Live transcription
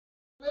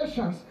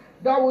revelations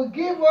that will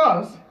give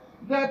us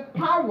the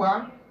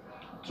power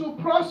to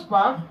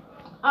prosper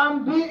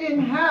and be in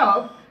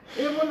health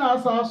even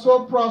as our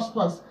soul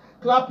prospers.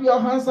 Clap your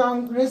hands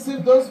and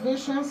receive those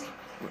visions.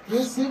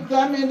 Receive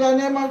them in the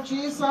name of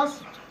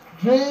Jesus.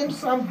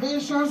 Dreams and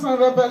visions and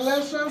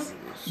revelations.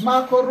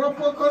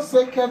 Makoropoko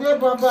sekere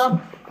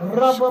baba.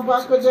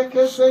 Rababako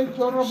deke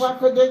sento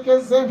robako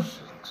deke zen.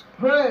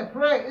 Pray,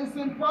 pray. It's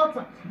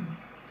important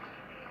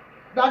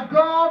that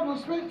God will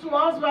speak to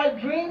us by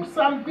dreams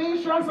and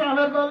visions and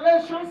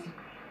revelations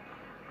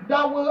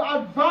that will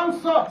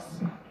advance us,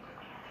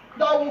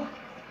 that will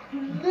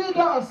lead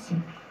us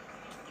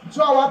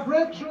to our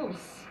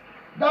breakthroughs,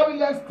 that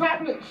will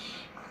establish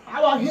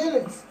our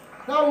healings,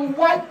 that will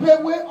wipe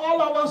away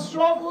all our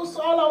struggles,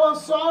 all our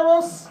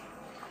sorrows.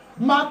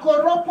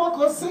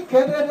 Makoropoko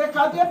sikere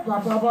dekade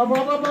baba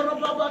baba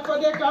baba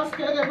kode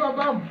kaskere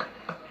baba.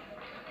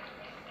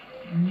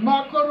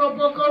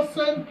 Makoroboko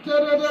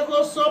sentere de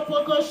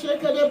gosopoko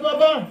shekere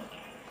baba.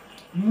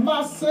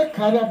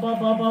 Masekare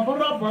baba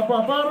baba baba baba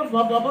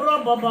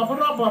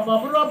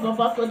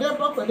baba kode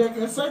kode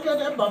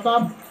kesekere baba.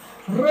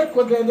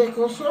 Rekode de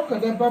kosoko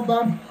de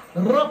baba.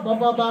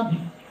 Baba.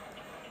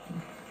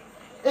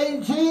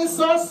 In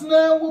Jesus'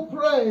 name we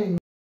pray.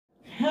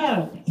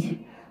 Helped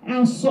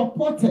and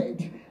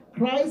supported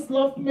Christ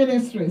Love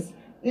Ministries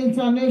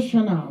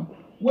International,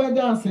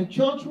 whether as a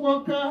church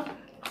worker,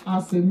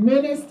 as a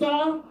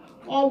minister,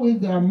 or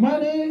with their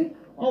money,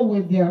 or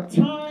with their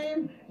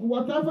time,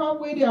 whatever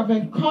way they have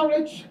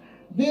encouraged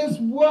this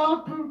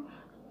work,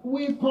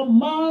 we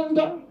command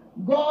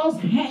God's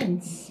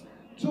hands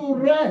to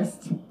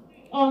rest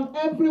on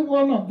every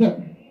one of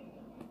them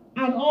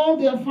and all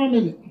their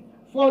family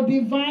for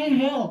divine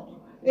help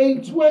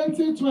in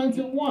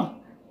 2021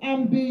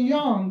 and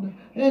beyond.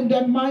 In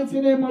the mighty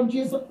name of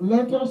Jesus,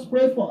 let us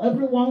pray for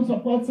everyone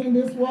supporting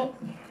this work.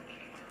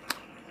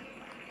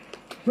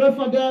 Pray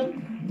for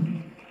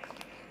them.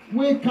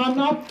 We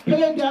cannot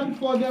pay them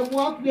for the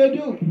work they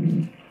do.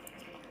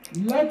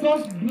 Let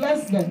us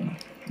bless them.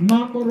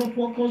 Thank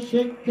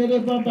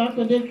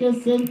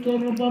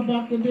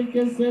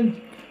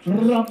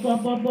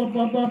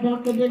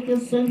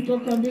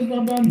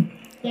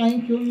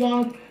you,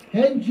 Lord.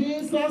 In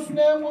Jesus'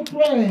 name we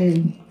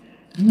pray.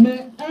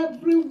 May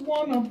every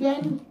one of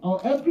them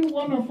or every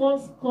one of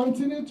us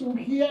continue to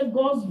hear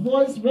God's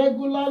voice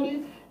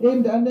regularly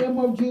in the name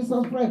of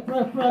Jesus. Pray,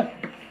 pray, pray.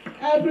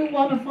 Every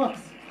one of us,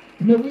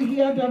 may we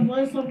hear the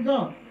voice of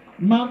God.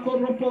 Mako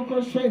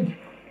ropoko shek,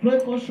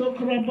 preko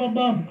shokra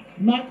babam,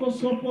 mako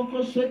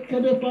sopoko shek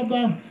kere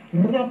babam,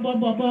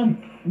 rabababam,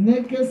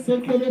 neke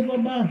sekere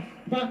babam,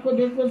 bako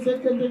deko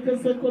sekere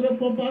sekere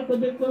babako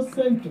deko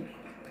sento.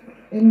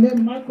 In the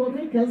mako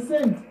rike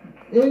sent.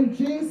 In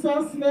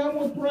Jesus' name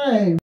we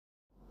pray.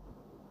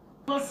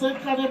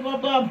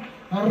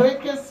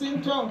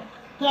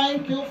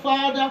 Thank you,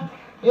 Father.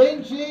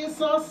 In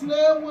Jesus'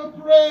 name we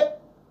pray.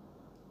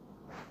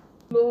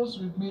 Close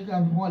with me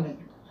that morning.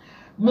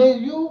 May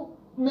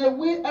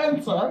we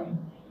enter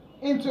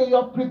into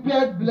your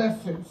prepared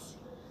blessings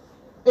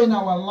in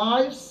our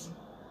lives,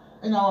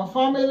 in our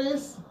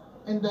families,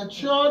 in the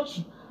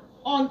church,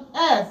 on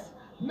earth.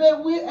 May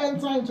we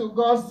enter into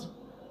God's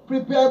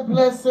prepared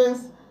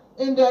blessings.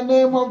 In the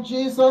name of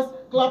Jesus,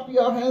 clap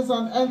your hands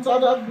and enter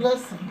that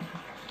blessing.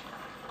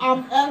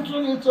 I'm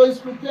entering into his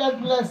prepared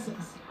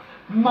blessings.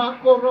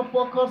 Mako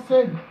ropoko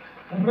sen,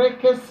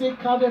 rekesi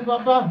kade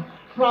baba,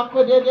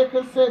 prakode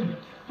deke sen,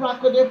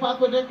 prakode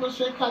pakode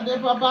koshe kade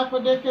baba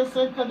kode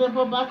kesen kade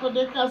baba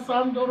kode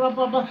kasandora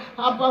baba,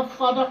 Abba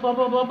Father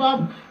baba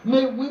baba.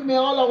 May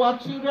all our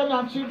children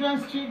and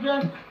children's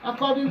children,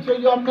 according to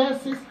your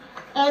mercies,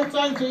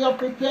 enter into your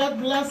prepared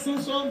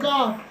blessings, oh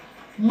God.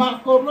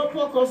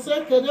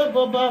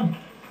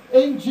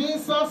 In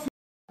Jesus' name.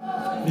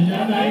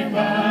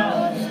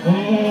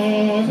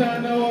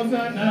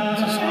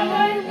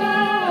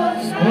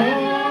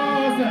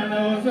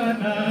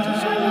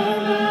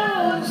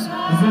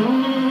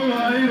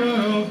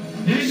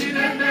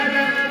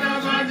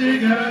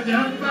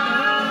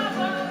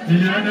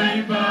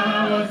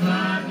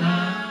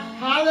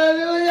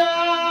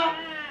 Hallelujah.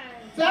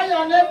 Tell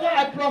your neighbor,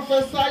 I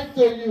prophesy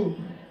to you.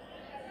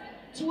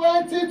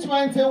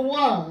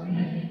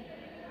 2021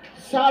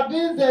 shall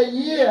be the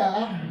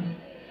year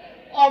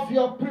of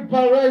your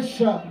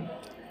preparation.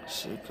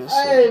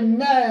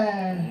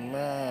 Amen.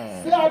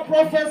 Amen. Say I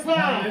prophesy.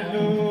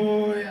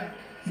 Hallelujah.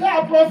 Say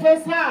I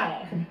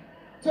prophesy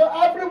to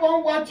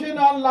everyone watching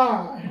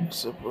online.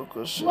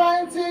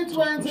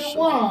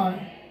 2021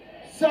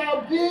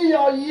 shall be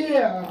your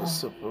year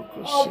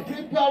of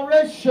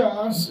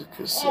preparation,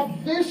 of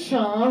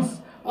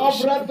visions,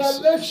 of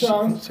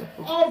revelations,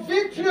 of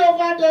victory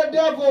over the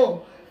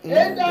devil.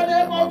 In the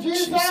name of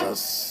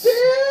Jesus,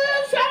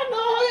 you shall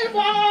know him.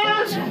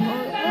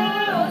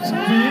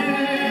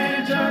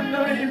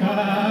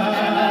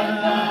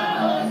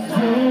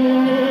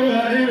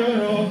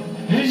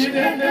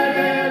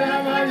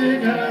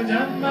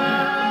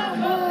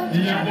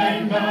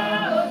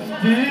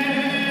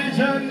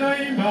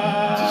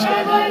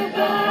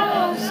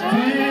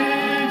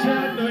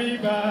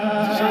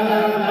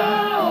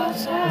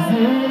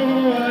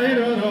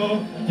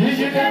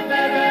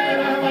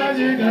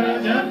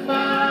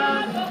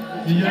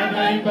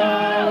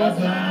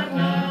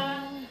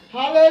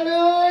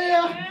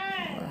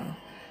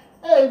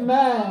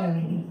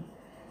 Amen.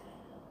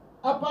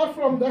 Apart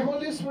from the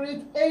Holy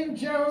Spirit,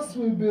 angels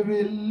will be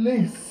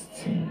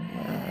released.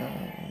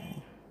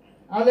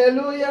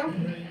 Hallelujah.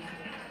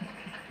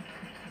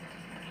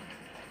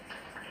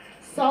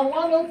 Psalm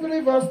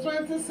 103 verse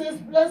 26,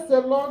 bless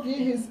the Lord, ye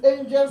his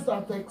angels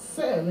that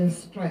excel in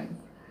strength,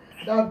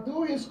 that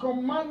do his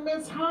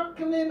commandments,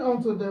 hearkening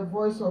unto the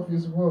voice of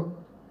his word.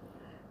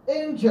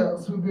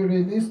 Angels will be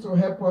released to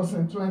help us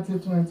in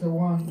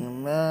 2021.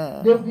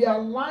 Amen. They'll be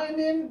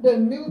aligning the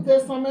New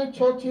Testament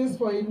churches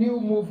for a new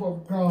move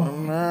of God.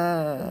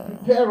 Amen.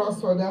 Prepare us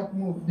for that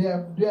move. They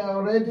are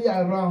already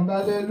around.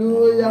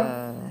 Hallelujah.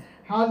 Amen.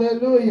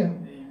 Hallelujah.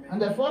 Amen.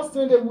 And the first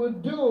thing they will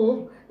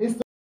do is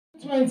to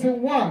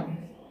 21.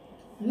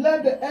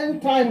 Let the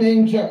end time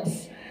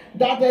angels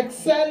that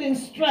excel in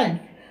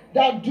strength,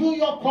 that do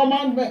your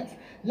commandments,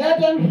 let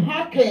them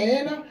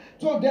hearken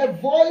to the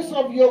voice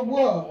of your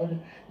word.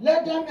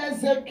 Let them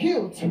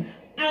execute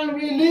and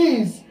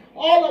release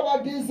all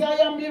our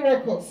desire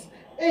miracles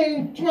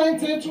in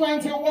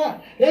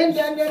 2021. In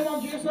the name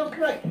of Jesus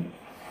Christ.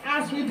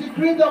 As we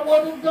decree the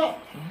word of God,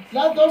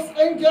 let those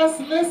angels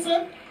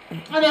listen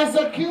and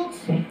execute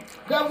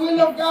the will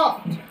of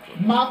God.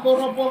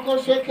 Makoropoko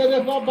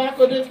shekere baba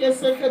kodeke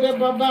sekere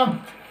baba.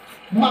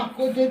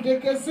 Mako de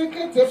ke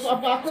sekete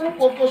papa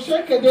koropoko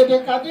shekere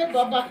de kade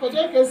baba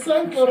kodeke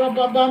senkoro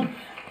baba.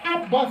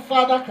 Abba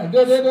Father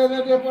kadede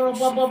de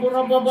baba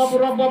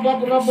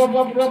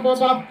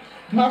baba.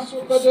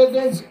 Masuko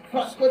de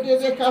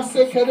kodede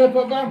kasekere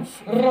baba.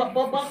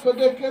 Rababa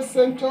kodeke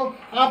sento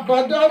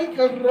abadari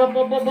ke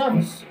baba.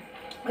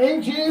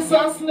 In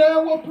Jesus'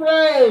 name we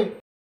pray.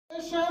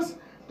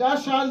 That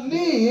shall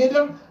lead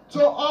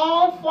to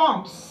all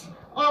forms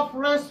of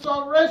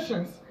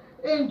restorations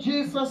in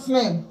Jesus'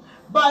 name.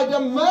 By the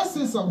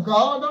mercies of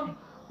God,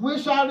 we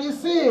shall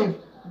receive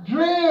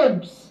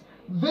dreams,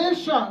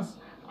 visions,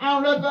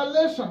 and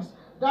revelations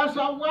that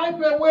shall wipe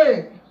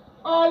away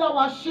all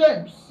our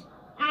shames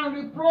and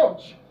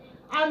reproach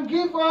and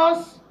give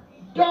us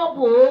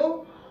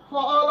double for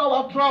all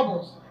our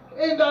troubles.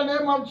 In the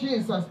name of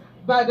Jesus,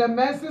 by the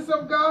mercies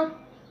of God,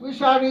 we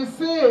shall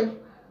receive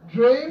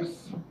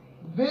dreams,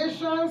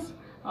 visions,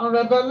 and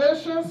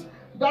revelations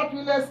that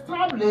will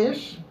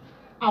establish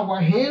our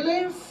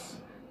healings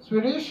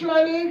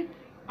spiritually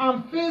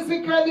and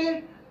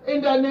physically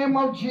in the name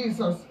of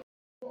Jesus.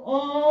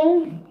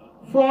 All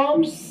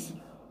forms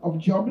of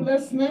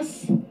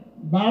joblessness,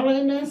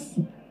 barrenness,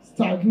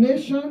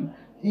 stagnation,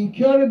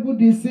 incurable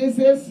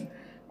diseases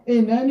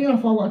in any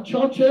of our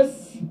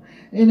churches,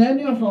 in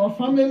any of our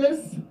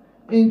families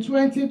in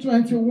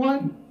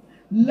 2021,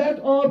 let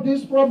all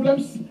these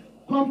problems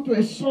come to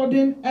a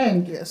sudden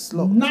end. Yes,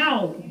 Lord.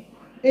 Now,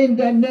 in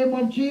the name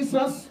of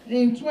Jesus,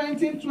 in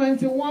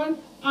 2021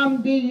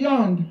 and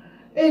beyond.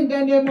 In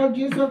the name of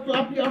Jesus,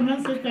 clap your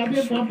hands.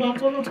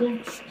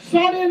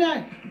 Sudden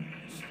end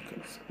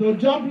to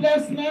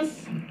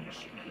joblessness,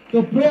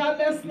 to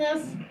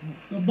prayerlessness,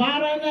 to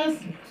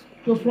barrenness,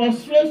 to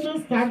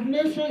frustration,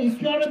 stagnation,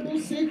 incurable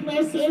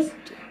sicknesses.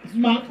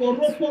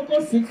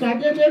 Makoropoko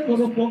sikadede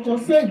koropoko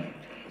se.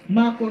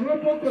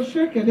 Makoropoko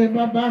shekede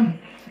babam.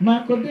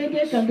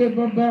 Makodede kade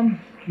babam.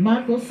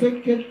 Mako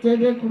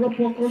seketede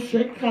koropoko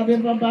shekade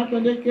babako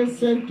de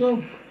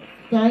kesento.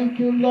 Thank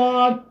you,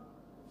 Lord.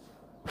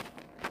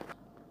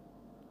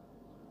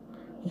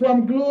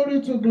 From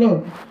glory to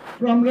glory,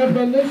 from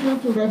revelation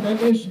to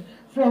revelation,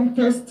 from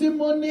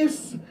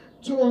testimonies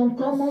to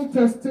uncommon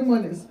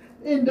testimonies,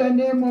 in the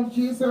name of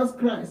Jesus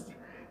Christ.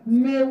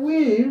 May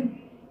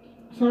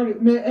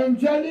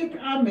angelic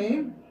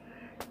army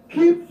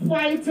keep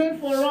fighting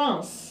for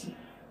us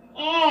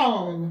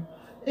all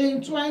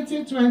in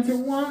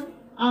 2021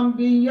 and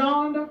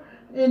beyond,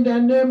 in the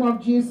name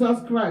of Jesus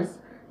Christ.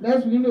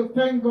 Let's begin to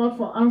thank God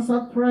for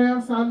answered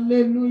prayers.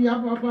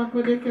 Hallelujah.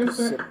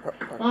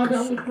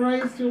 Father, we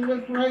praise you.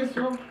 We praise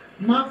you.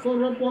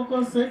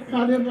 Makoropoko se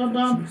kade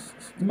baba.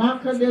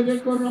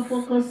 Makade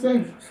koropoko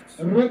se.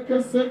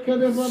 Reke se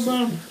kade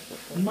baba.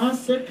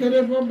 Mase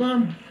kade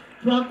baba.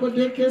 Prako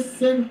deke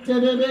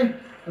sentere.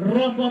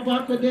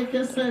 Rababa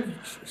deke se.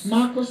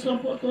 Mako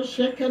sopoko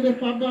sheke de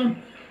baba.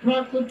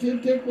 Prako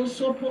tite ko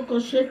sopoko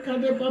sheka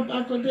de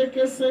baba ko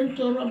deke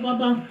sento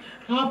rababa.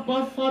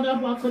 Abba Father,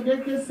 bako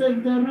deke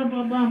sentere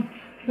baba.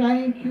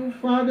 Thank you,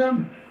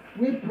 Father.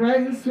 We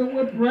praise you.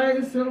 We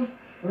praise you.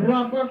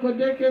 Rabba ko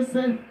deke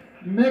se.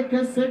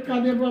 Meke se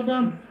kade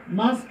baba.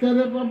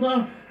 Maskere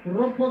baba.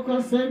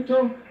 Ropoko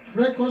sento.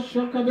 Preko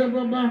shoka de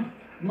baba.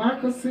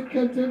 Mako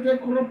sikete de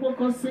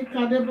kropoko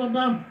sikade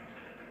baba.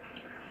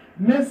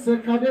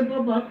 Mese kade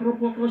baba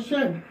kropoko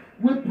shen.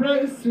 We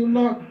praise you,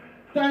 Lord.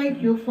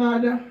 Thank you,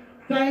 Father.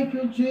 Thank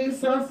you,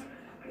 Jesus.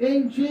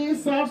 In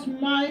Jesus'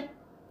 mighty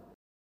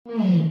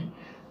name,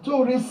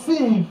 to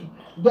receive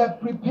the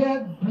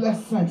prepared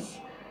blessings,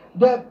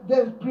 the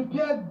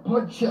prepared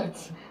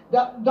budget,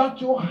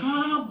 that you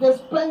have, the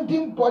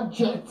spending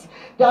budget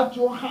that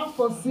you have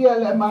for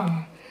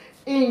CLMI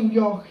in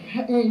your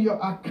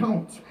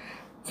account.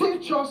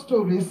 Teach us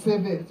to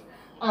receive it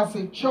as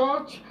a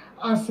church,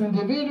 as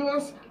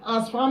individuals,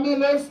 as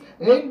families,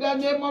 in the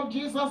name of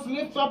Jesus,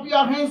 lift up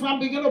your hands and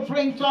begin to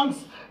pray in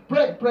tongues.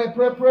 Pray, pray,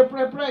 pray, pray,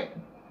 pray, pray.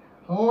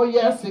 Oh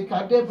yes,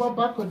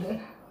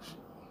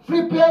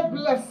 prepare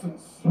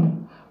blessings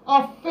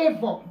of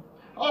favor,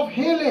 of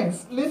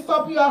healings. Lift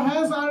up your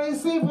hands and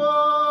receive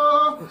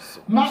of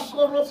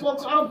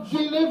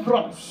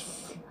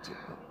deliverance,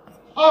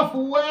 of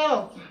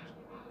wealth,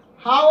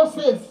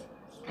 houses,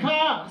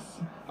 cars,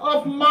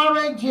 of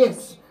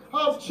marriages,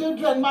 of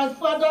children. My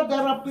Father,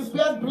 there are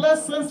prepared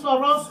blessings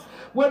for us.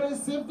 We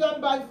receive them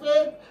by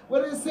faith. We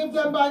receive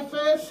them by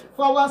faith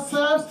for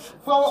ourselves,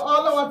 for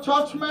all our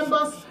church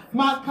members.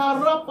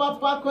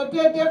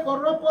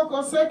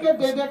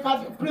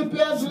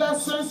 Prepare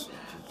blessings.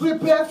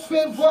 Prepare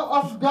favor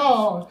of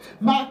God.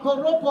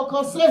 Because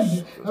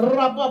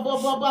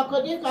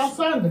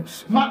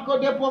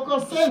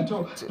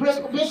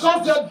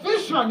the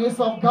vision is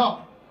of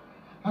God.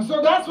 And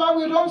so that's why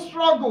we don't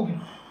struggle.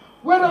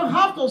 We don't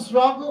have to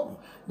struggle.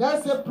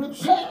 There's a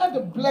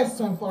prepared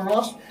blessing for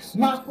us.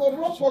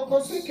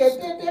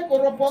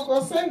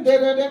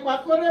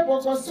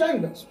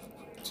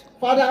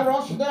 Father,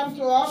 rush them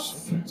to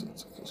us.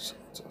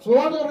 We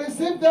want to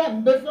receive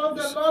them before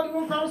the Lord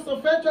even comes to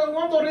fetch us. We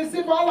want to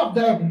receive all of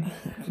them.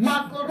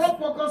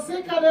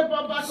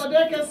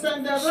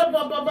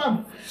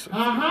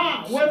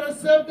 Aha, we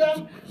receive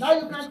them. Now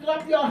you can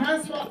clap your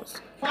hands for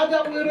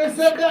Father, we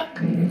receive them.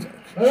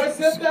 We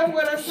receive them,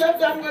 we receive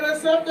them, we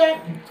receive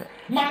them.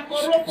 Let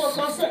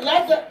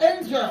the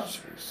angels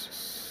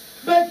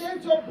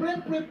begin to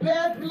bring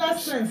prepared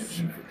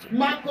blessings.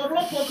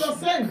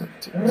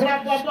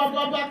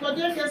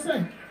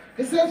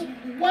 It says,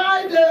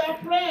 while they are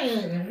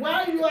praying,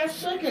 while you are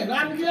shaking,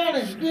 I'm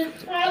hearing,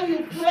 before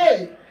you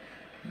pray,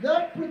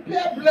 the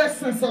prepared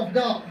blessings of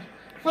God.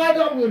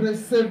 Father, we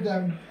receive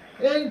them.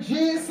 In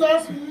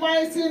Jesus'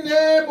 mighty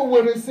name,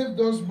 we receive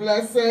those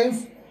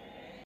blessings.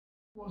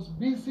 He was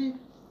busy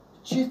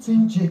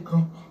cheating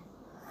Jacob.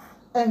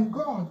 And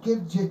God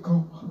gave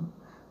Jacob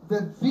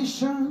the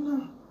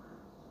vision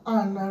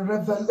and a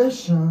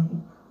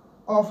revelation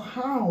of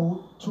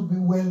how to be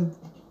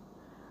wealthy,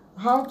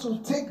 how to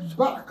take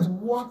back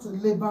what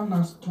Laban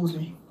has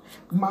stolen.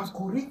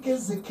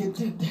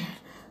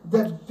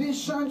 The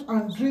vision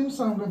and dreams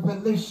and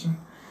revelation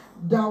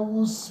that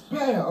will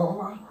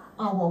spell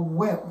our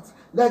wealth.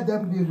 Let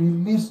them be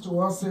released to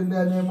us in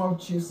the name of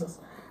Jesus.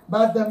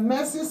 By the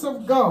mercies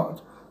of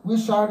God, we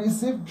shall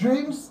receive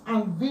dreams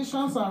and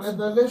visions and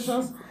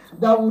revelations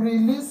that will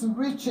release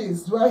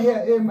riches. Do I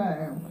hear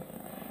amen?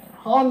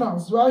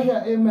 Honors. Do I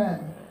hear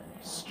amen?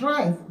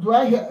 Strength. Do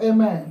I hear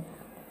amen?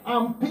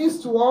 And peace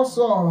to us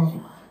all.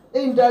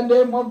 In the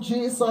name of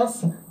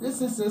Jesus.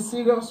 This is a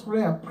serious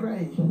prayer.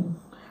 Pray.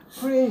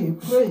 Pray,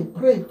 pray,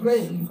 pray,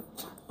 pray.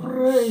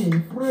 Pray,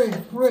 pray,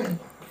 pray.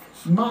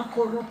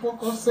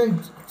 Makoropoko se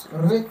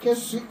reke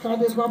sika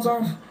de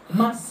baba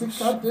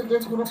masika de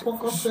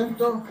koropoko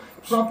sento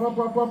papa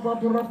papa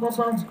papa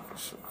papa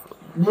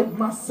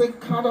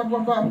masika de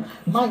baba.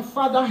 My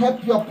Father,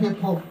 help your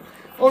people.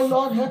 Oh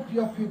Lord, help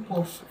your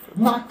people.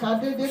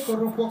 Makade de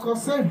koropoko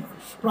sen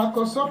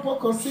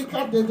prakosopoko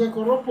sika de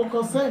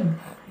koropoko sen.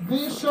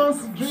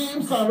 Visions,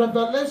 dreams, and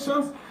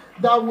revelations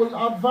that will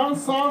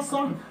advance us,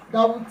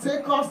 that will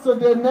take us to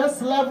the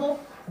next level.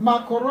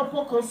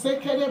 Makoropoko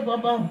seke de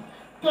baba.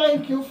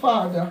 Thank you,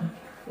 Father.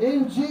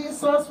 In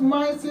Jesus'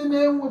 mighty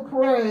name we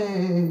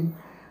pray.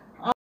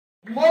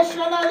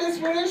 Emotionally,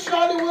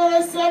 spiritually, we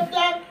receive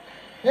that.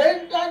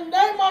 In the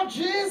name of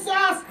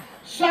Jesus,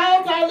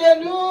 shout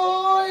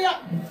hallelujah.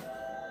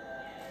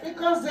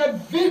 Because the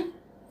victory,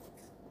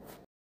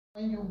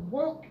 when you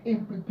walk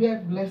in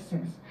prepared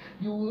blessings,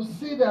 you will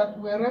see that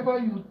wherever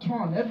you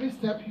turn, every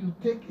step you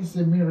take is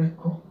a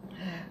miracle.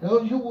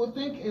 You will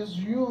think it's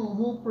you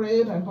who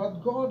prayed,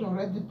 but God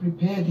already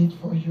prepared it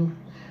for you.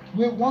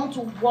 We want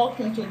to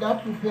walk into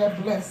that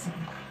prepared blessing.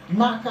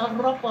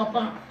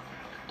 Makarapapa,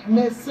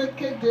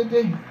 meseke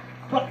dede,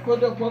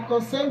 prakode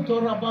pokosento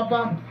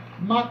rababa,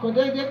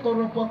 makodede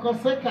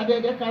koropokose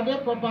kadede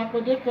kade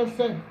papakode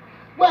kese.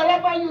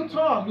 Wherever you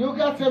turn, you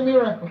get a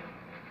miracle.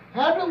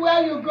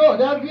 Everywhere you go,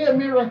 there'll be a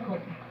miracle.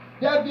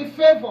 There'll be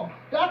favor.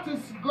 That is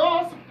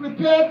God's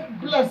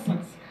prepared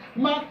blessings.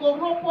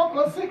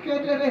 Makoropokose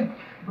kadede,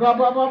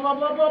 brababa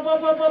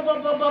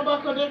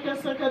kode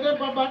kese kade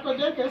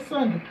babakode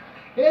kese.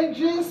 In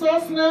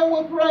Jesus' name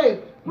we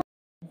pray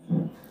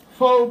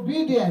for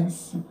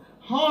obedience,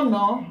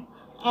 honor,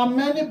 and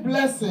many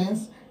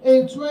blessings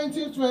in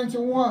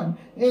 2021.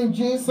 In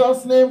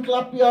Jesus' name,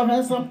 clap your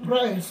hands and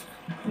praise.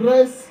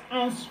 Grace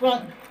and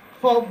strength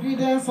for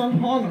obedience and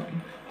honor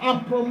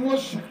and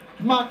promotion.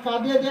 Each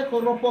and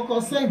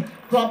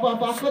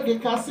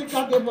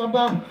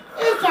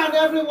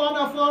every one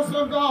of us,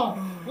 oh God,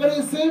 will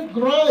receive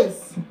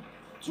grace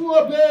to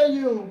obey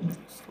you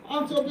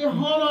and to be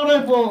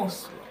honorable,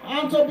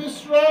 and to be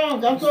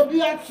strong, and to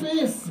be at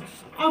peace,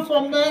 and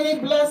for many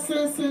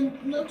blessings in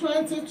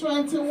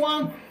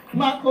 2021.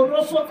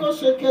 Makoropoko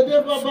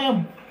shekede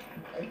babam,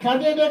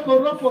 kadede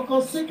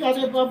koropoko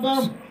sikade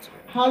babam.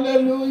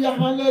 Hallelujah,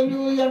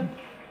 hallelujah.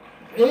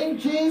 In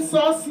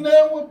Jesus'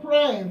 name we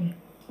pray.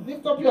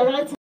 Lift up your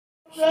right hand.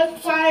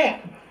 Fresh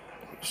fire.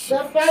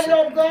 The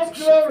fire of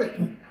God's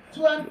glory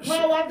to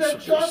empower the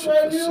church for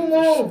a new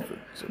move.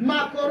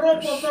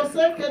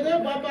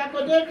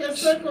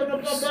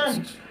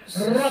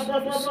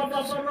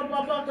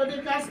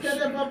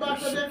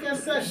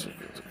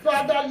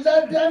 Father,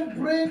 let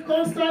them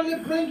constantly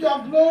bring your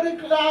glory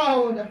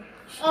cloud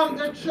on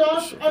the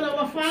church, on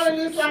our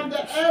families, on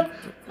the earth,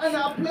 and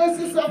our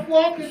places of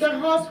work in the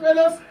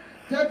hospitals.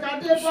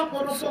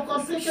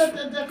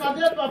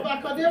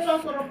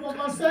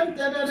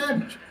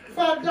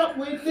 Father,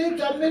 we need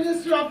the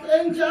ministry of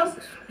angels.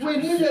 We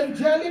need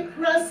angelic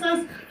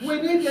presence.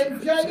 We need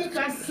angelic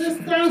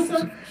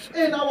assistance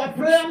in our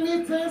prayer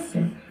meetings,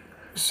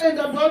 in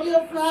the body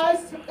of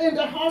Christ, in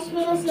the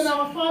hospitals, in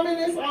our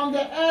families, on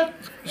the earth,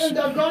 in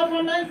the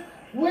government.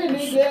 We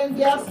need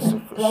angels.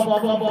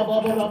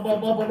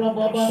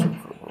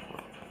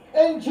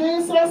 In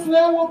Jesus'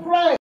 name we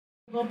pray.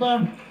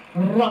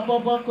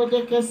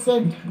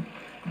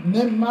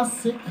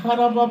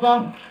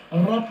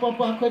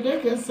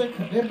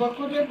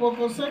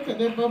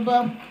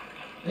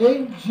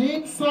 In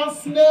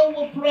Jesus' name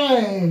we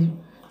pray.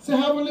 Say,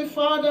 Heavenly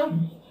Father,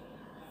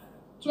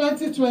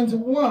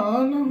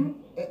 2021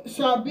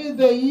 shall be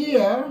the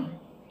year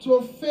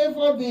to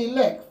favor the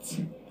elect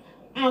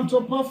and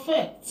to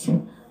perfect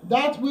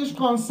that which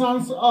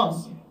concerns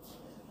us.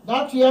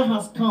 That year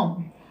has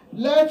come.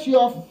 Let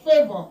your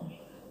favor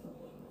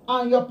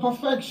and your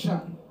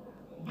perfection,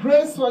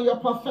 grace for your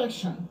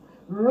perfection,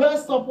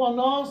 rest upon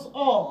us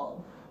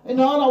all in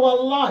all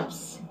our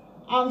lives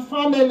and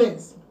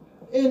families.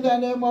 In the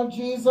name of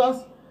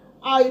Jesus,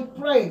 I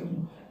pray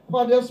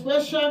for the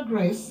special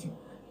grace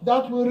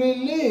that will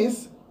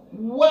release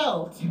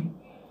wealth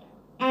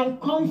and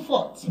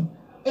comfort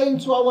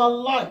into our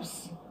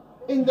lives.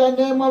 In the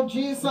name of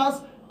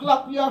Jesus,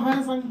 clap your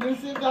hands and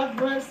receive that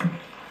grace.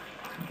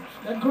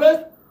 The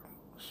grace.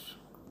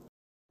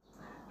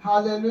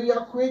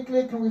 Hallelujah.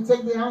 Quickly, can we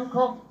take the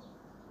anchor?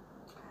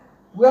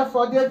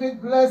 Wherefore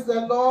David blessed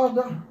the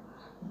Lord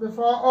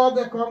before all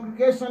the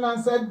congregation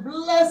and said,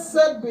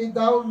 Blessed be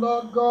thou,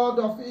 Lord God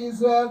of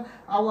Israel,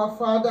 our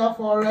Father,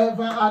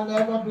 forever and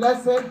ever.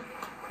 Bless him.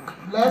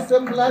 Bless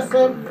him, bless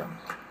him.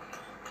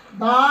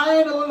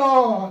 Thine, O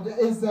Lord,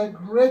 is the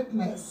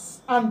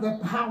greatness and the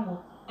power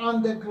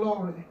and the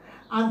glory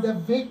and the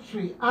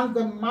victory and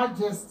the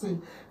majesty.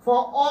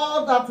 For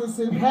all that is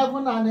in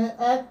heaven and in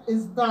earth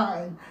is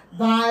thine.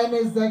 Thine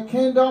is the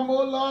kingdom,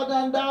 O Lord,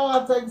 and thou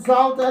art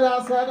exalted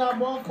as head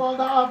above all.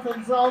 Thou art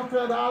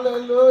exalted.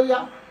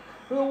 Hallelujah.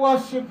 We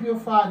worship you,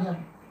 Father.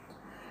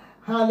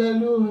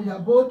 Hallelujah.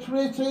 Both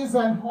riches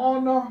and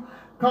honor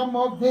come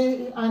of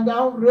thee, and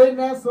thou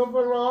reignest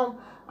over all.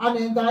 And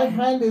in thy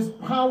hand is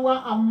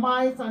power and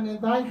might, and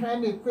in thy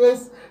hand it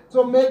is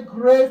to make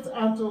great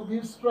and to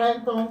give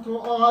strength unto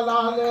all.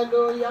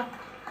 Hallelujah.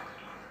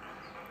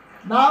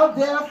 Now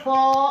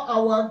therefore,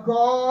 our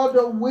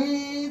God,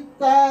 we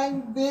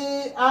thank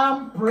thee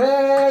and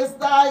praise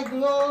thy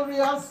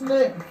glorious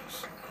name.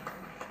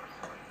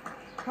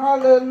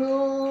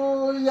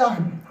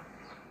 Hallelujah.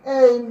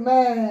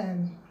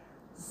 Amen.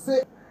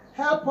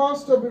 Help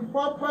us to be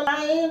properly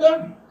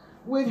aligned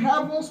with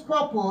heaven's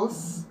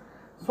purpose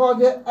for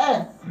the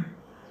earth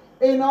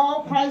in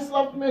all Christ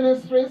Love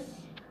Ministries,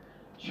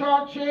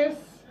 churches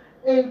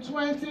in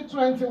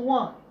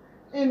 2021,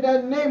 in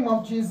the name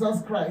of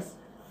Jesus Christ.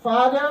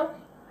 Father,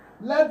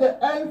 let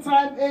the end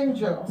time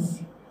angels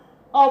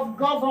of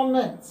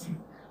government,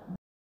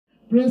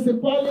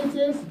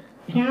 principalities,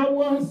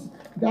 powers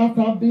that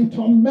have been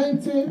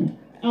tormenting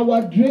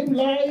our dream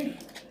life,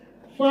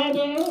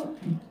 Father,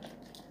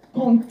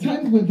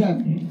 contend with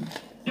them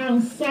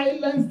and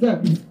silence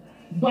them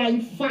by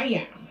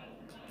fire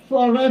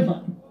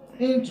forever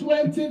in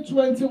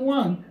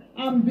 2021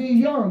 and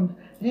beyond.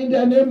 In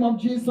the name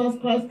of Jesus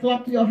Christ,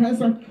 clap your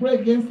hands and pray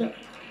against them.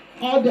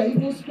 All the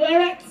evil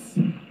spirits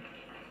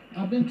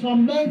have been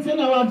tormenting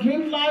our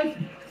dream life,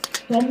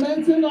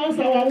 tormenting us,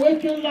 our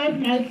waking life,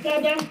 my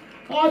Father.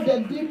 All the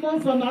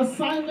demons on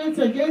assignment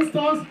against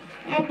us,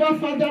 Abba,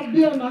 Father,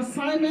 be on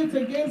assignment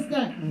against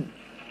them.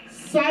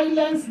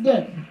 Silence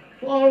them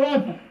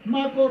forever.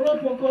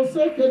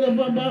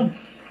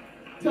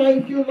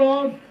 Thank you,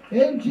 Lord.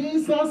 In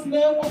Jesus'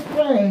 name we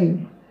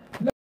pray.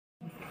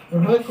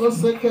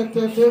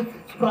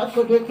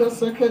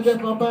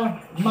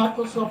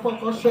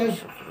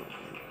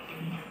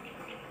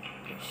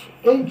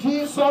 In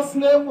Jesus'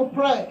 name we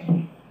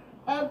pray.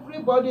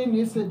 Everybody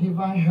needs a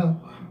divine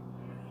helper.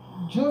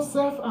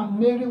 Joseph and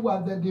Mary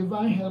were the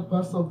divine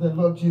helpers of the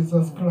Lord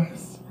Jesus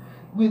Christ.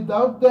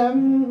 Without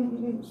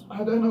them,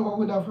 I don't know what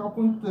would have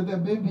happened to the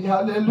baby.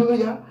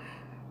 Hallelujah.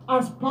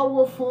 As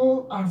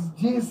powerful as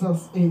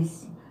Jesus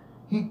is,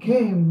 he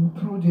came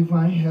through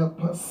divine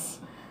helpers.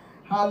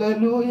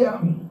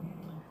 Hallelujah.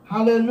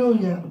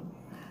 Hallelujah.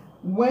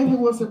 When he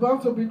was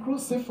about to be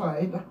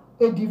crucified,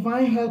 a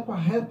divine helper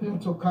helped him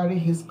to carry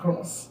his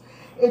cross.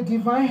 A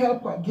divine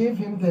helper gave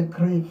him the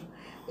grave.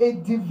 a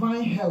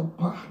divine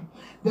helper.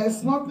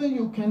 There's nothing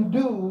you can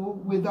do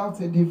without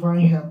a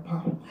divine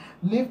helper.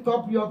 Lift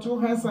up your two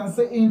hands and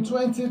say, in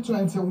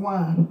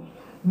 2021,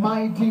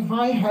 my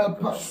divine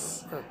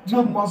helpers,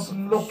 you must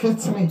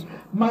locate me.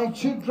 My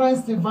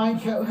children's divine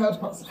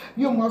helpers,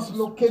 you must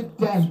locate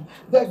them.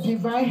 The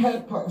divine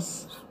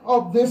helpers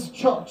of this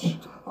church,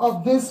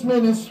 of these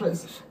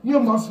ministries, you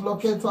must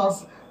locate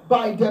us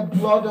by the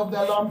blood of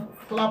the Lamb.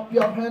 Clap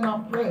your hand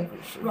and pray.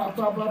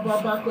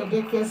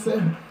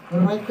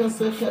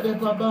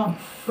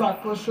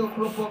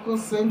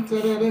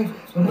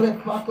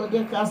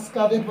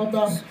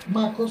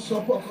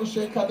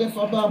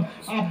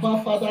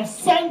 Abba, Father,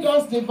 send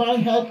us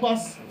divine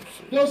helpers.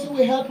 Those who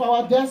will help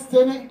our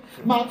destiny.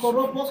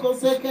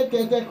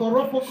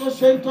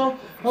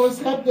 Always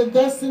help the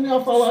destiny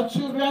of our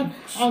children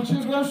and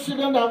children's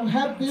children that will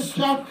help this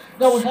church,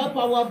 that will help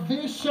our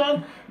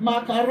vision.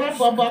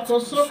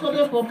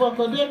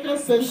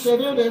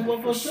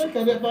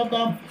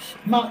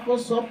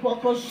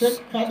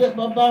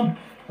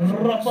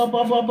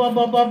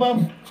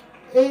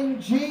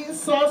 In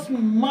Jesus'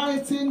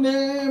 mighty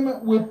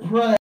name we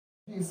pray.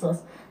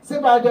 Jesus. Say,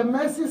 by the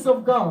mercies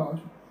of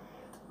God,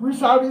 we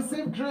shall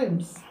receive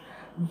dreams,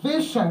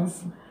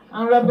 visions,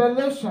 and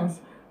revelations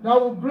that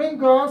will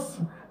bring us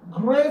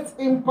great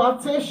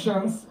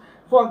impartations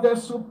for the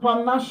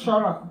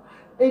supernatural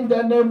in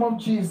the name of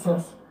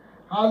Jesus.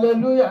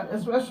 Hallelujah.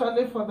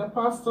 Especially for the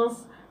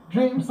pastors,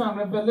 dreams and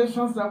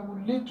revelations that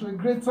will lead to a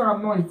greater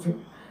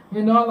anointing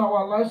in all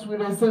our lives. We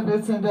receive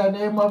it in the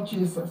name of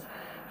Jesus.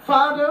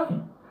 Father,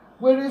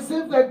 we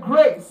receive the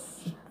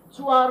grace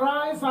to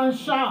arise and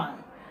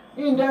shine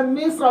in the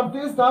midst of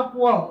this dark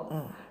world.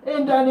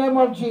 In the name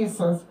of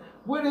Jesus,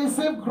 we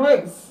receive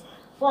grace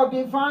for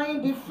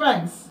divine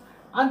defense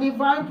and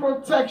divine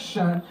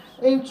protection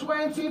in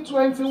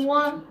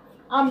 2021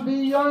 and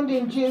beyond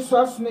in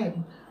Jesus'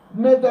 name.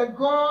 May the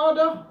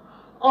God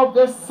of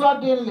the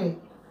suddenly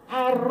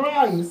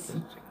arise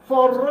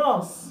for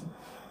us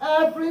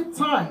every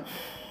time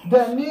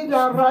the need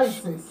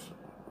arises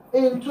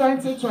in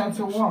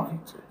 2021.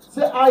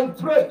 Say, I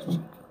pray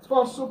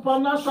for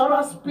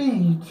supernatural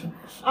speed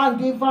and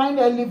divine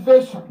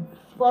elevation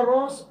for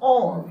us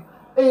all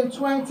in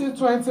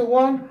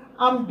 2021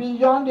 and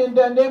beyond in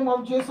the name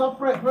of Jesus.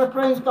 Pray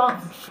in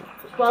tongues.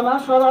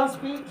 Supernatural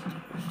speed,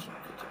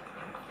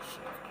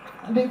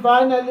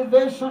 divine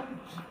elevation.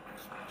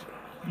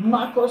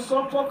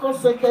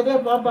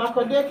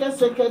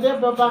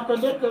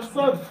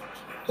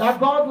 That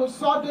God will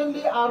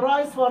suddenly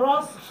arise for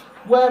us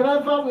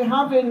wherever we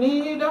have a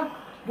need.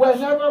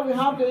 Whenever we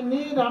have a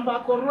need, the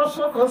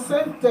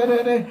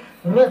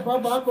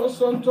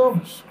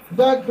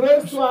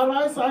grace to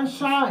arise and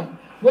shine.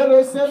 We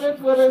receive it,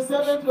 we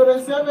receive it, we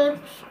receive it.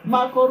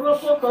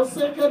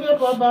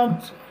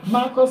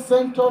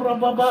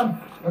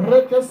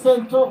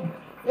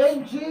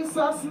 In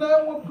Jesus'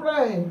 name we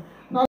pray.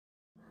 Now,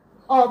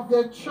 of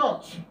the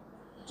church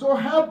to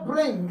help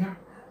bring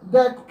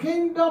the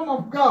kingdom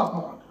of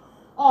God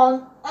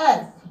on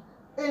earth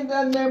in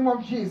the name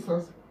of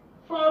Jesus.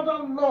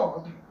 Father,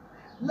 Lord,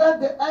 let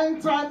the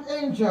end-time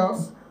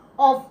angels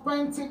of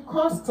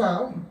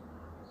Pentecostal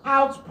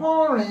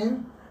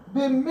outpouring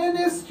be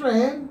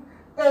ministering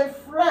a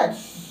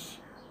fresh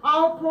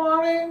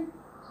outpouring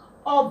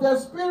of the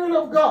Spirit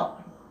of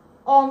God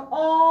on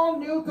all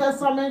New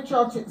Testament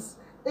churches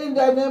in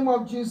the name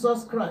of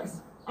Jesus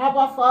Christ.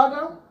 Abba,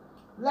 Father,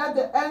 let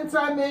the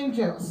end-time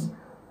angels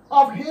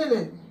of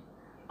healing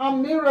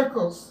and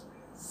miracles,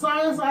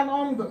 signs and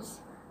wonders,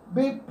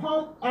 be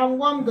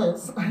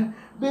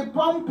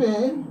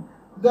pumping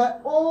the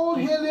old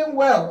healing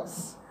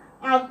wells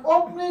and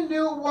opening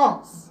new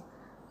ones,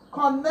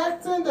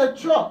 connecting the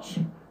church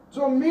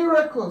to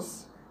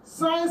miracles,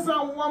 signs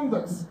and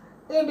wonders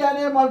in the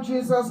name of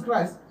Jesus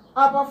Christ.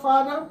 Abba,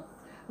 Father,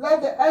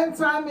 let the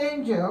end-time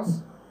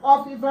angels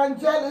of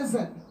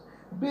evangelism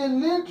be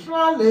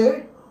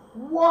literally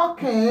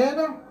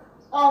walking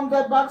on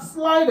the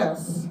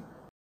backsliders.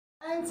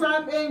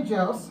 End-time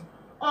angels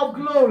of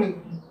glory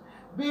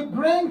be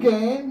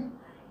bringing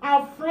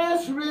a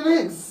fresh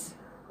release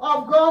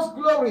of God's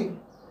glory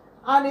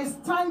and His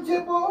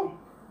tangible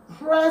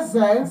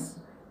presence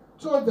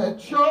to the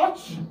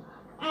church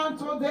and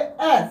to the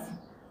earth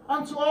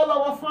and to all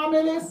our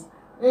families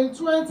in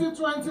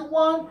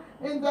 2021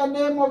 in the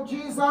name of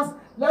Jesus.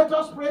 Let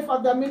us pray for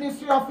the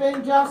ministry of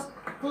angels.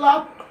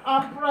 Clap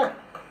and pray.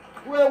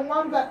 We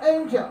want the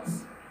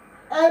angels,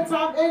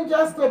 end-time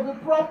angels, to be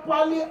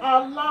properly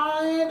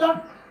aligned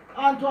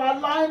and to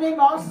aligning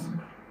us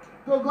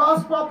to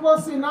God's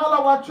purpose in all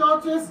our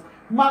churches.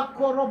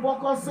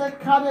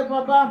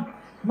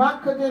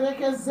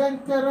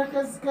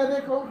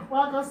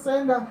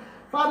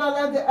 Father,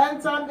 let the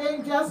end-time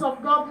angels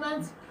of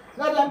government,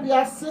 let them be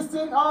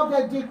assisting all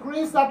the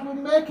decrees that we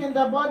make in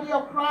the body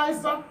of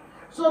Christ,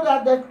 so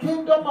that the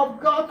kingdom of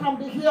God can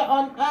be here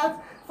on earth.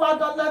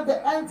 Father, let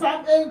the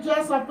end-time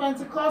angels of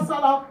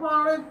Pentecostal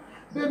outpouring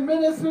be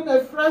ministering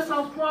a fresh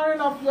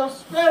outpouring of your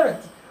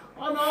Spirit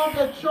on all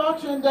the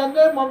church in the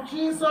name of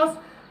Jesus.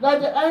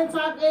 Let the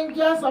end-time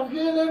angels of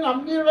healing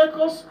and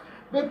miracles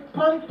be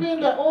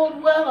pumping the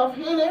old well of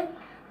healing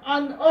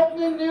and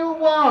opening new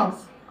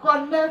ones,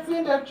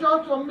 connecting the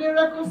church of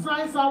miracles,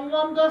 signs, and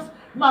wonders.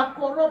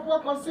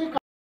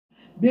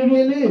 Be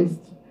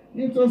released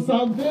into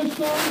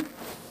salvation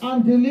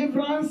and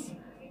deliverance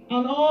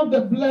and all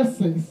the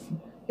blessings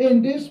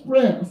in these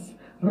prayers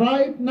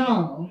right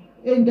now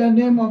in the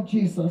name of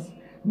Jesus.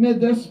 May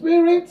the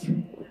spirit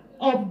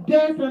of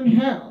death and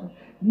hell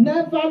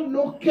never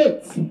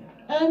locate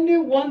any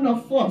one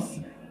of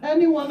us,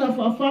 any one of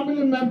our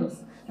family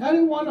members,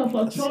 any one of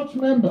our church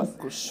members,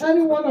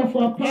 any one of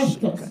our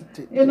pastors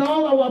in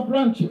all our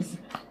branches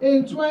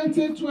in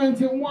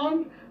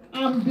 2021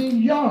 and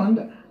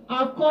beyond,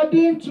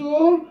 according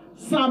to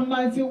Psalm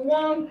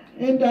 91,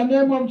 in the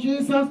name of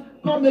Jesus.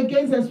 Come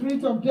against the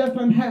spirit of death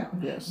and hell.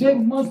 Yes, they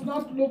must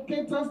not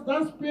locate us.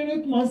 That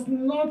spirit must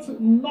not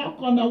knock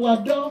on our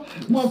door,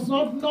 must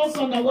not knock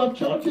on our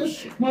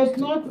churches, must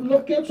not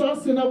locate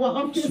us in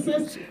our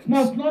offices,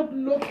 must not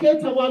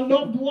locate our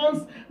loved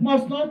ones,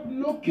 must not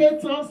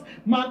locate us.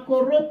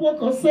 Makoropo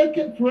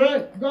Koseke,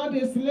 pray. God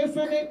is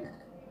listening.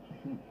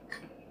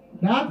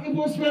 That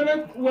evil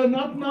spirit will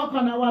not knock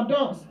on our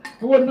doors.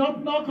 It will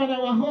not knock on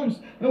our homes.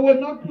 It will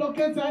not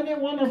locate any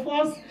one of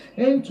us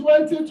in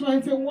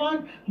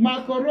 2021.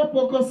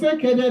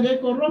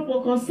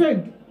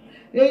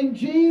 In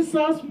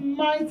Jesus'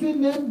 mighty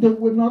name, they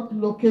will not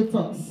locate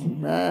us.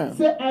 Amen.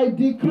 Say, I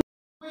decree.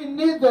 We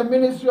need the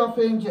ministry of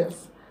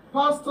angels.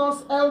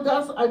 Pastors,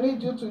 elders, I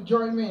need you to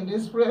join me in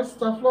this prayer.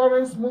 Sister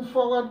Florence, move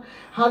forward.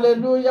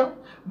 Hallelujah.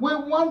 We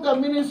want the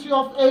ministry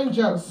of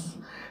angels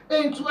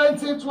in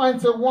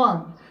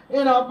 2021,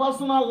 in our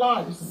personal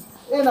lives,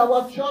 in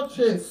our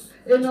churches,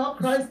 in our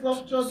Christ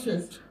love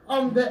churches,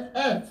 on the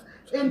earth,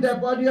 in the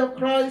body of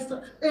Christ,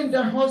 in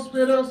the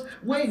hospitals.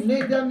 We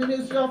need the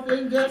ministry of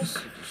angels.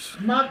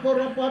 Pray,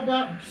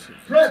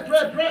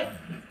 pray, pray.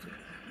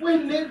 We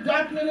need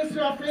that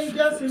ministry of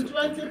angels in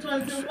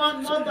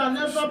 2021 more than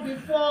ever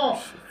before.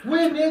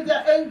 We need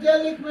the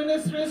angelic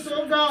ministries,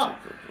 oh God.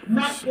 In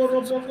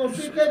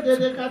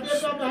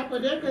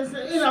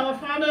our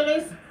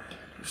families,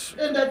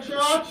 in the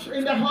church,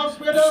 in the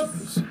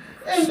hospitals,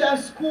 in the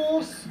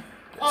schools,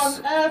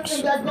 on earth,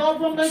 in the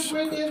government.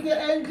 We need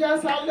the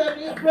angels.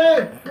 Hallelujah.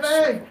 Pray,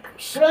 pray,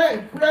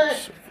 pray, pray.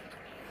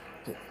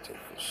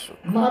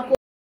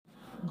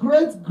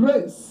 Great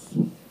grace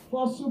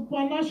for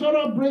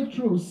supernatural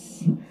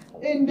breakthroughs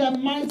in the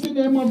mighty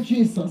name of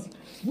Jesus.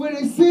 We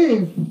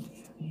receive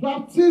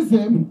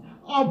baptism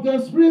of the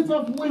spirit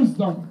of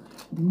wisdom,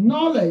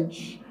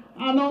 knowledge,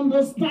 and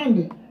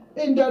understanding.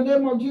 In the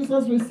name of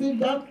Jesus, receive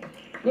that.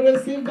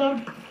 Receive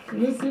that.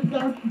 Receive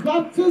that.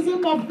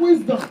 Baptism of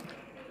wisdom,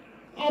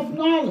 of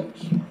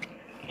knowledge,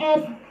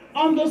 of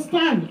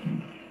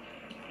understanding.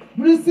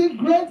 Receive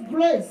great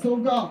grace, oh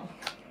God,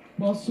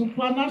 for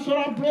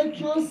supernatural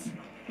breakthroughs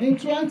in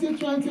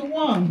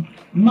 2021.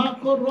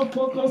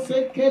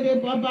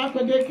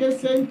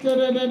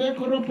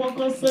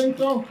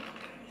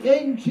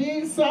 In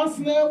Jesus'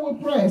 name we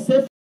pray.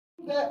 Say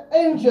the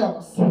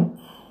angels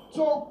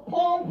to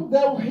pump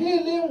the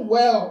healing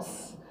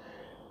wells.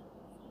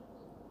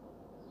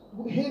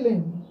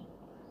 Healing,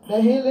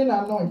 the healing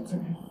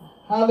anointing.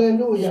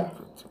 Hallelujah.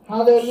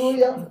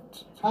 Hallelujah.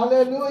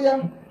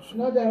 Hallelujah. You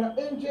know, there are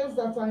angels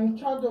that are in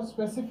charge of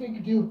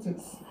specific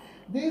duties.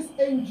 These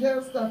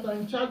angels that are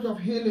in charge of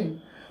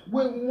healing,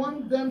 we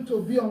want them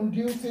to be on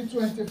duty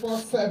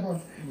 24/7.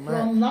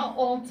 From now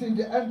on till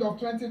the end of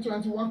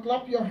 2021,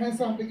 clap your hands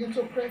and begin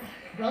to pray.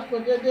 Abba,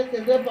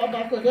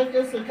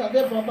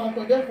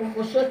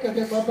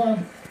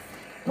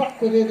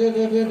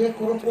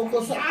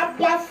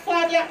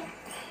 Father,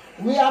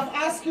 we have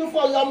asked you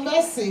for your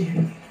mercy.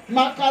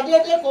 Let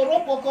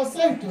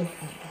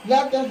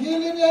the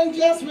healing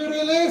angels be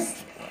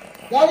released.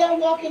 Let them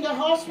walk in the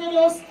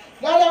hospitals.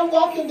 Let them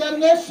walk in the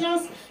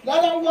nations.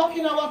 Let them walk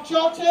in our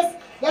churches.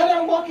 Let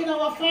them walk in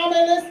our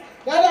families.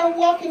 Let them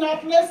walk in our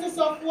places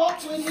of work.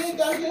 We need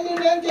the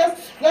healing angels.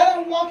 Let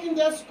them walk in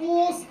the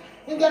schools,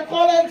 in the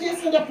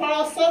colleges, in the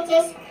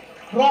paracentres.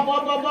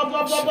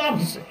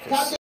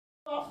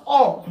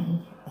 All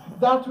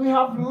that we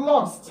have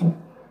lost,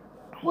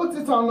 put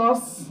it on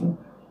us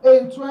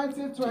in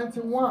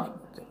 2021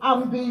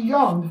 and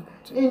beyond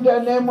in the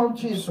name of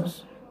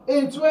Jesus.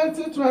 In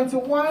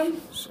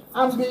 2021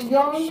 and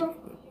beyond,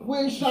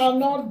 we shall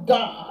not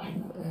die,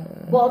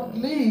 but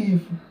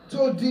live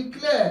to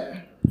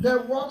declare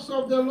the works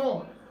of the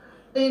Lord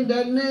in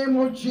the name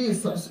of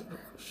Jesus.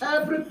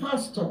 Every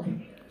pastor,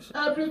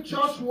 every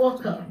church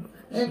worker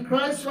in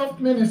Christ Love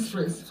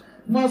Ministries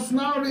must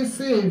now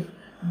receive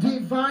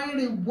divine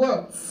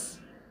rewards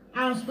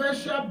and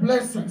special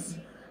blessings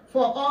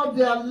for all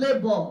their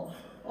labor,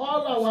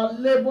 all our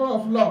labor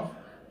of love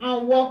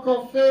and work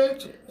of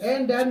faith.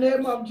 In the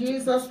name of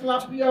Jesus,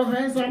 clap your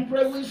hands and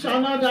pray we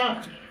shall not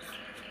die.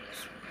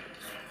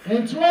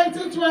 In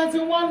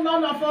 2021,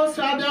 none of us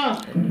shall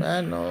die.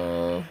 Amen.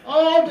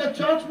 All the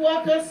church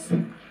workers,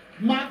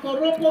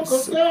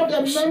 all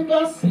the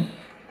members,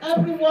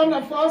 Every one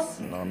of us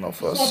None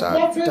of us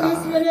shall supporting these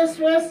die.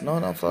 ministries,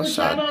 None of we us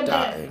shall shall not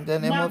die. die. In the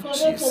name of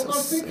Jesus.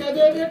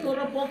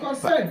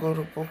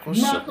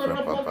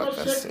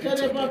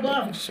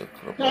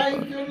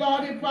 Thank you,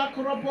 Lord.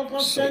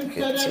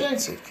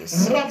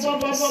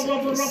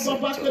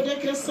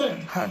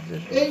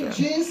 In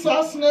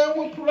Jesus' name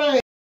we pray.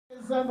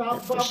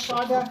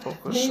 Father,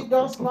 lead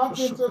us not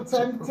into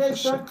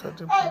temptation.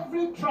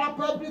 Every trap,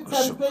 every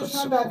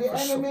temptation that the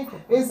enemy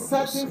is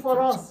setting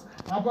for us,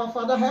 Abba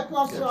Father, help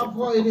us to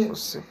avoid it.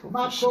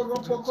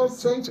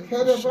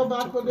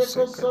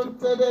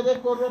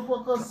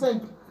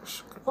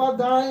 For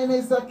thine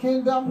is the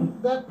kingdom,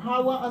 the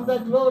power, and the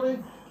glory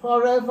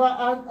forever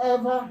and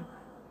ever.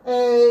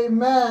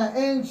 Amen.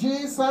 In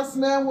Jesus'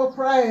 name we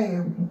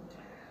pray.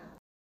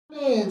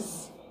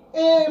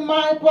 In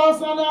my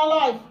personal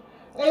life,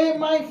 in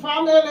my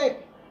family,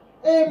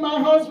 in my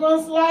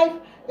husband's life,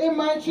 in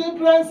my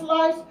children's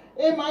life,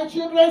 in my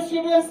children's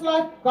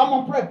life. Come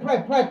on, pray.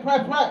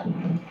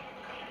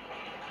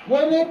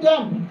 We need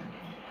them.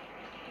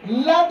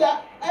 Let the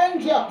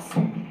angels,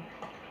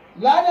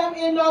 let them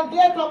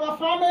inundate our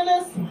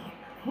families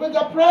with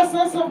the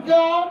presence of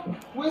God,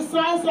 with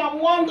signs and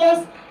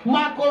wonders.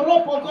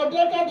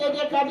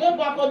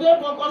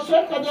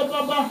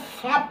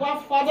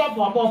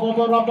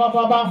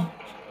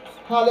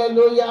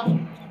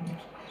 Hallelujah.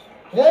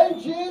 In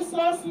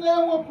Jesus'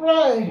 name we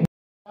pray.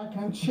 I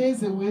can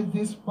chase away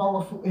these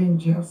powerful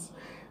angels.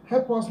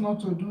 Help us not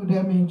to do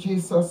them in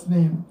Jesus'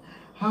 name.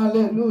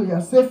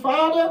 Hallelujah. Say,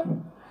 Father,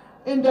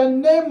 in the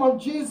name of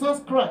Jesus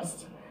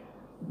Christ,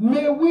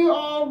 may we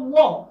all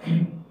walk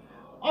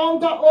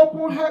under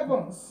open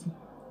heavens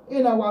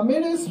in our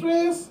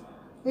ministries,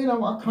 in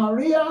our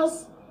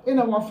careers, in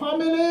our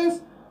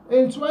families,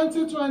 in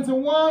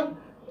 2021,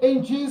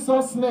 in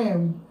Jesus'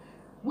 name.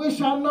 We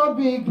shall not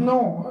be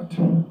ignored,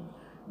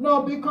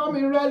 nor become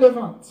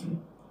irrelevant.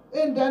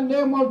 In the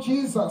name of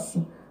Jesus,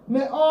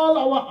 may all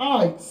our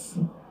eyes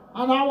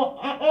and all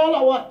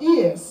our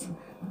ears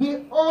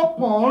be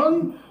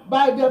opened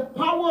by the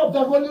power of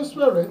the Holy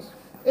Spirit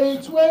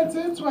in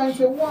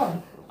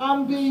 2021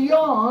 and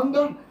beyond.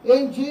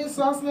 In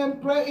Jesus' name,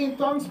 pray in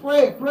tongues,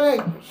 pray.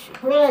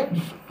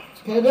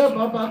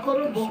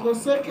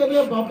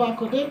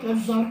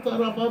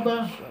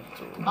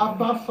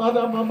 Abba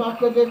Father, Baba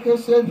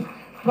Kodekesen,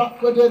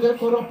 Prakode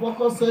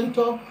Koropoko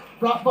Cento,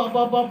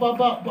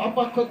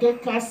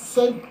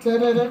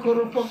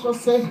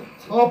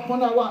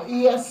 open our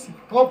ears,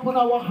 open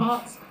our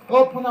hearts,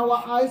 open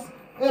our eyes.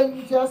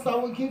 Angels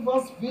that will give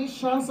us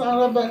visions and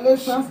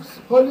revelations.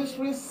 Holy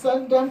Spirit,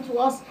 send them to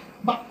us.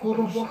 Abba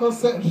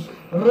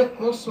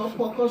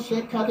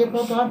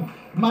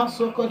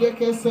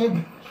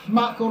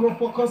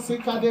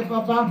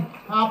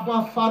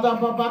Father,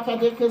 Baba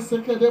Kadeke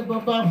Sekede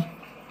Baba,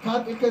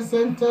 Kadeke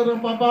Center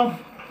Baba,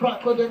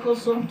 Prakodeko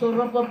Sonto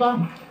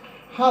Baba.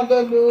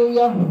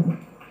 Hallelujah.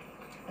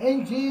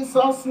 In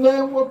Jesus'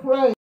 name we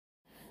pray.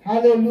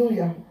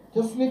 Hallelujah.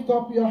 Just lift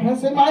up your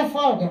hands. Say, my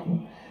Father,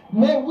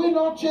 may we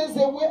not chase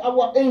away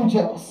our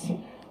angels.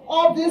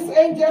 All these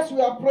angels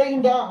we are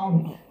praying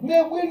down,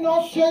 may we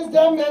not chase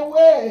them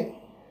away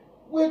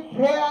with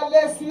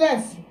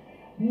prayerlessness,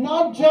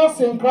 not just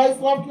in Christ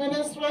Love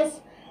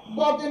Ministries,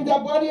 but in the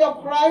body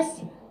of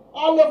Christ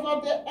all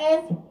over the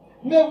earth.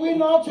 May we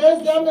not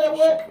chase them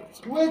away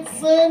with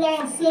sin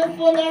and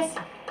sinfulness.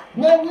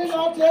 May we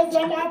not chase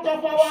them out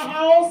of our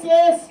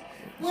houses.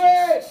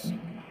 Pray.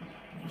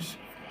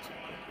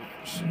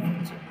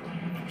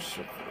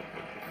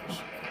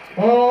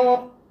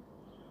 Oh.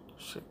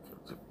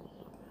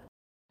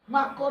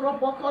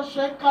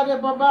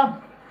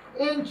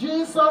 In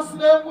Jesus'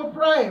 name we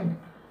pray.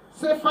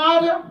 Say,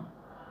 Father,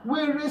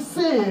 we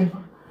receive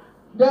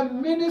the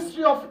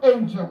ministry of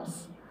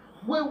angels.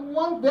 We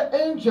want the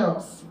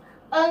angels,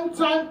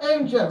 end-time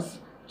angels,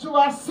 to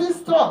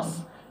assist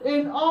us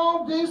in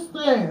all these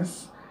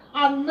things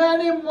and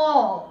many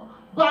more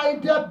by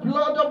the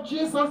blood of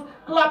Jesus.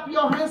 Clap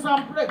your hands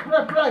and pray.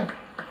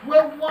 We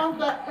want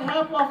the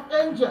help of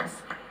angels.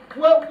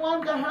 We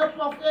want the help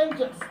of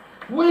angels.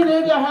 We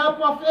need the help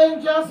of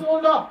angels, oh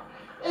Lord,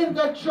 in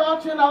the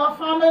church, in our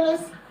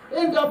families,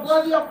 in the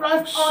body of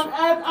Christ on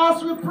earth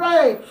as we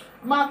pray.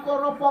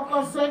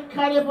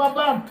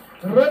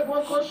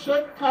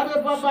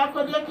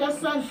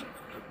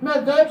 May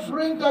they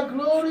bring the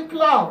glory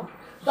cloud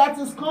that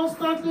is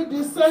constantly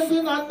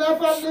descending and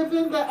never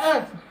leaving the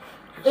earth.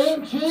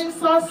 In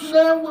Jesus'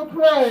 name we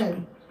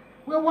pray.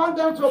 We want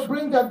them to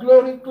bring the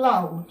glory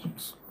cloud.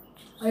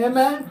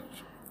 Amen.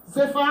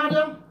 Say,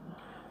 Father,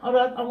 all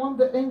right, I want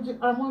the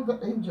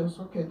angels.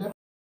 Okay.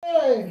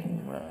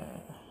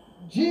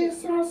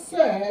 Jesus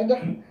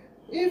said,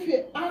 if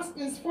he asked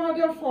his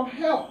Father for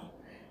help,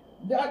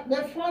 that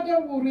the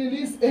Father will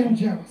release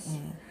angels.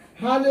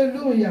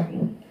 Hallelujah.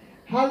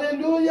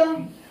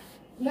 Hallelujah.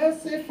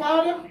 Let's say,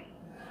 Father,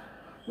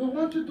 we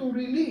want you to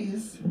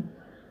release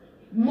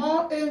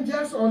more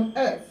angels on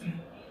earth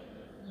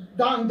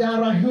than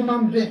there are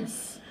human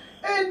beings.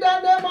 In the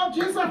name of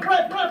Jesus,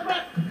 pray.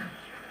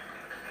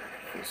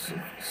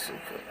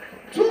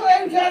 2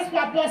 angels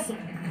per person.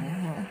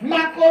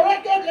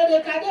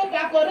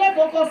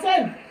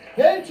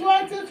 In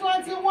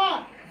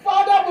 2021,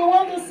 Father, we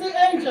want to see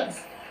angels.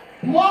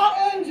 More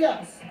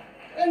angels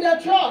in the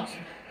church.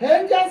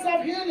 Angels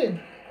of healing.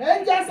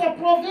 Angels of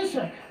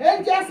provision.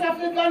 Angels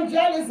of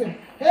evangelism.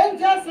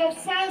 Angels of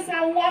signs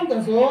and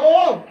wonders.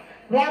 Oh,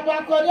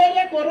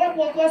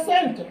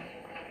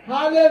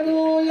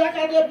 hallelujah.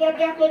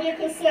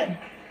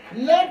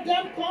 Let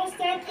them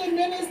constantly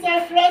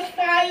minister fresh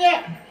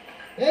fire.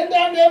 In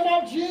the name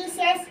of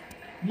Jesus.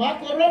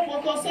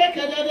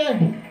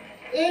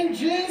 In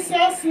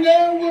Jesus'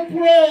 name we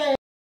pray.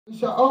 We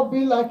shall all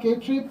be like a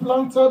tree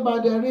planted by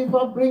the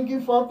river,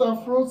 bringing forth the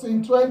fruits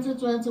in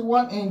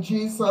 2021 in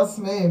Jesus'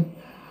 name.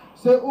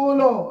 Say, oh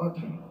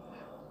Lord,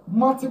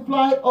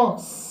 multiply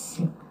us,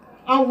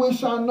 and we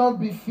shall not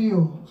be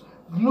few.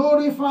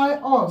 Glorify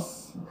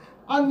us,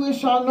 and we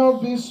shall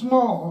not be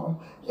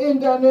small. In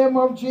the name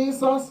of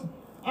Jesus,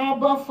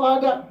 Abba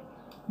Father,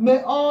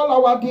 may all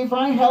our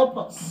divine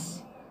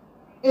helpers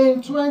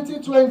in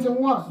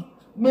 2021,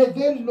 may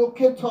they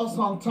locate us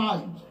on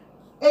time.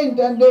 In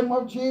the name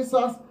of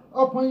Jesus,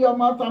 open your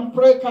mouth and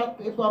pray.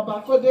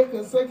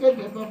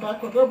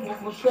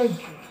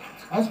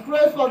 Let's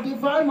pray for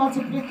divine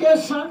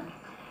multiplication,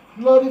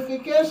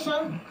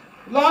 glorification.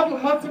 Lord, will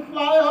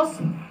multiply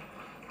us.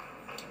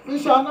 We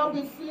shall not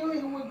be few.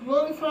 He will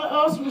glorify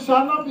us. We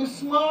shall not be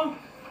small.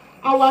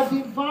 Our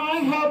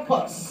divine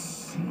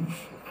helpers,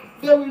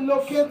 they will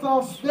locate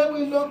us. They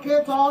will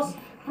locate us.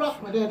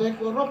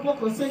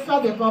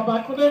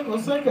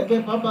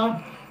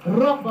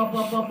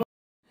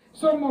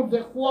 Some of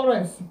the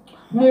quarrels,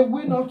 may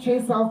we not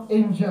chase out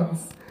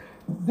angels.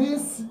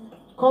 This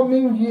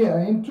coming year,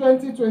 in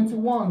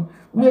 2021,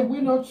 may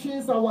we not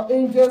chase our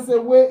angels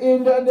away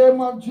in the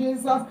name of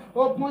Jesus.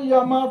 Open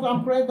your mouth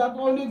and pray that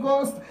Holy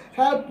Ghost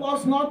help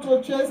us not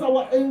to chase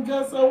our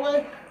angels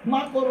away.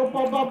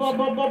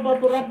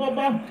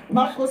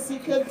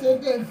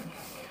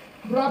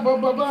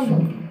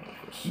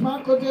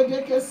 Mako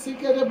dede ke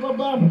sike de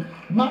babam,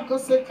 mako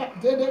seka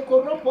dede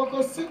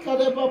koropoko sika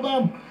de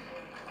babam,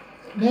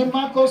 ne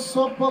mako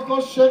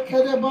sopoko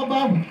sheke de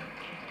babam.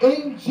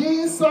 In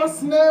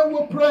Jesus' name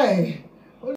we pray.